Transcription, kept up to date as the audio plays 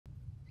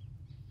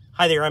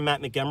Hi there, I'm Matt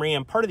Montgomery.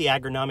 I'm part of the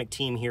agronomic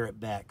team here at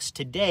Beck's.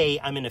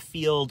 Today, I'm in a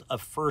field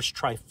of first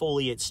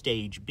trifoliate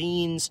stage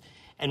beans,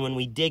 and when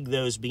we dig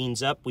those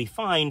beans up, we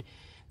find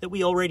that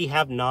we already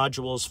have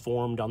nodules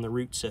formed on the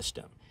root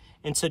system.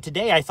 And so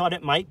today, I thought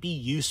it might be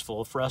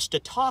useful for us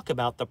to talk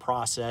about the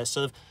process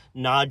of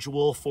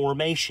nodule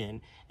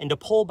formation and to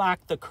pull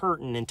back the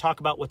curtain and talk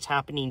about what's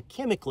happening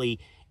chemically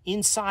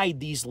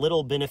inside these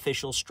little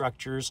beneficial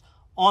structures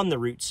on the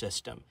root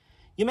system.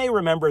 You may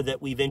remember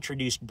that we've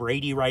introduced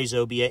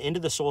bradyrhizobia into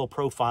the soil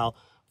profile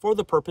for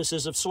the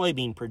purposes of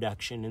soybean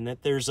production, and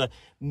that there's a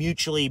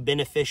mutually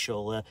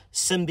beneficial, a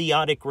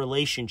symbiotic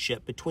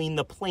relationship between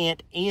the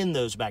plant and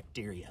those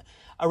bacteria,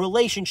 a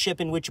relationship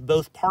in which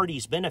both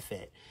parties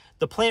benefit.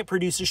 The plant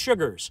produces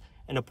sugars,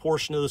 and a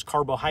portion of those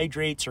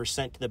carbohydrates are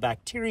sent to the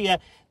bacteria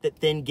that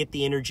then get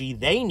the energy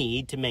they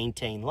need to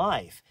maintain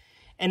life.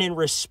 And in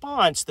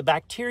response, the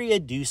bacteria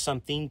do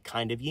something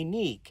kind of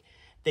unique.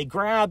 They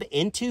grab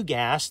N2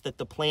 gas that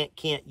the plant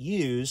can't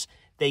use,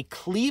 they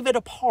cleave it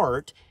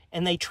apart,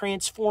 and they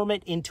transform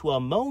it into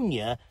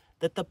ammonia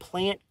that the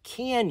plant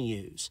can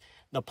use.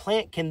 The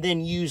plant can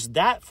then use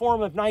that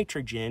form of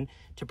nitrogen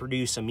to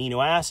produce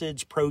amino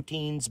acids,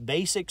 proteins,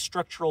 basic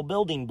structural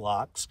building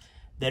blocks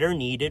that are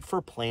needed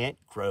for plant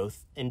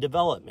growth and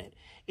development.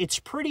 It's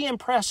pretty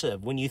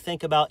impressive when you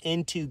think about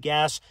N2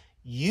 gas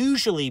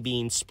usually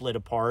being split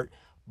apart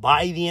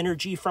by the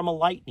energy from a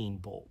lightning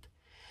bolt.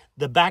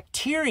 The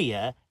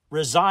bacteria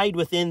reside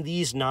within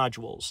these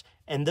nodules,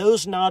 and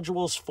those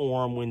nodules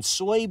form when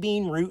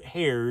soybean root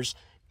hairs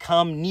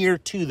come near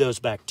to those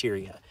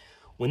bacteria.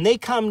 When they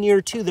come near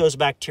to those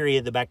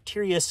bacteria, the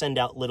bacteria send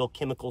out little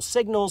chemical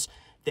signals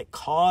that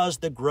cause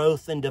the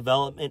growth and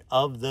development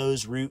of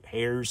those root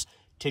hairs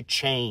to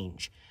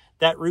change.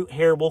 That root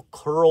hair will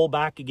curl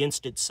back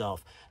against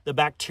itself. The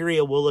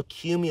bacteria will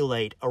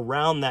accumulate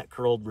around that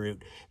curled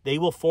root. They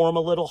will form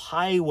a little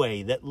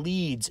highway that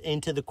leads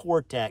into the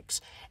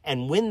cortex.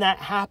 And when that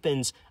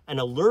happens, an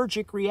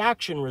allergic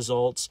reaction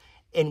results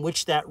in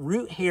which that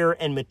root hair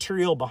and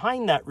material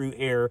behind that root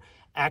hair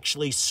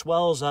actually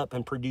swells up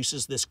and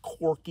produces this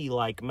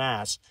corky-like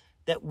mass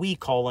that we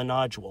call a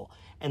nodule.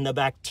 And the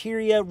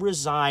bacteria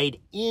reside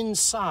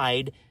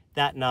inside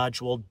that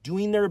nodule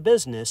doing their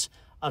business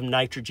of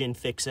nitrogen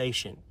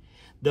fixation.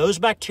 Those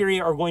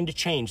bacteria are going to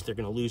change. They're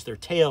going to lose their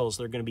tails.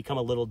 They're going to become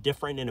a little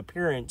different in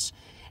appearance.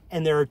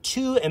 And there are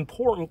two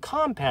important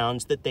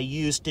compounds that they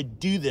use to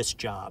do this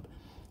job.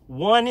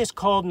 One is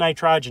called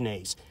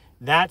nitrogenase.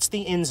 That's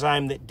the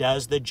enzyme that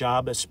does the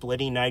job of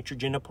splitting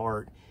nitrogen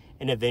apart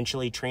and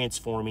eventually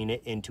transforming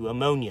it into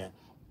ammonia.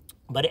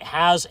 But it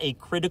has a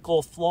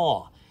critical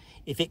flaw.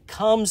 If it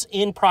comes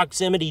in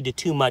proximity to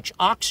too much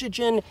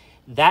oxygen,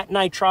 that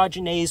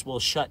nitrogenase will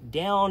shut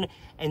down,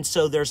 and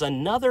so there's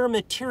another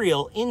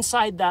material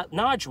inside that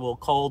nodule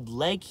called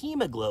leg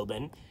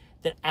hemoglobin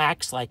that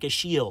acts like a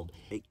shield.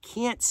 It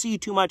can't see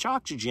too much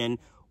oxygen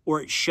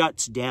or it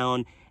shuts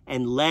down,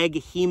 and leg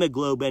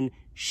hemoglobin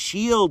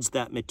shields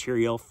that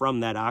material from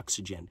that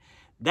oxygen.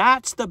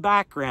 That's the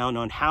background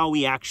on how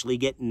we actually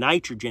get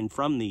nitrogen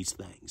from these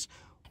things.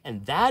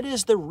 And that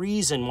is the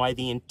reason why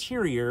the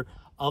interior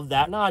of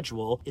that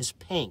nodule is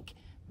pink.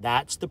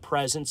 That's the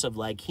presence of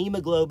leg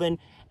hemoglobin,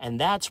 and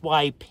that's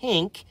why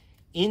pink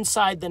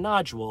inside the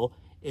nodule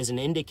is an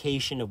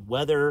indication of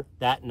whether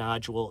that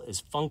nodule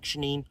is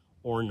functioning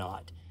or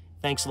not.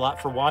 Thanks a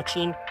lot for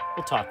watching.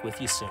 We'll talk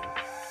with you soon.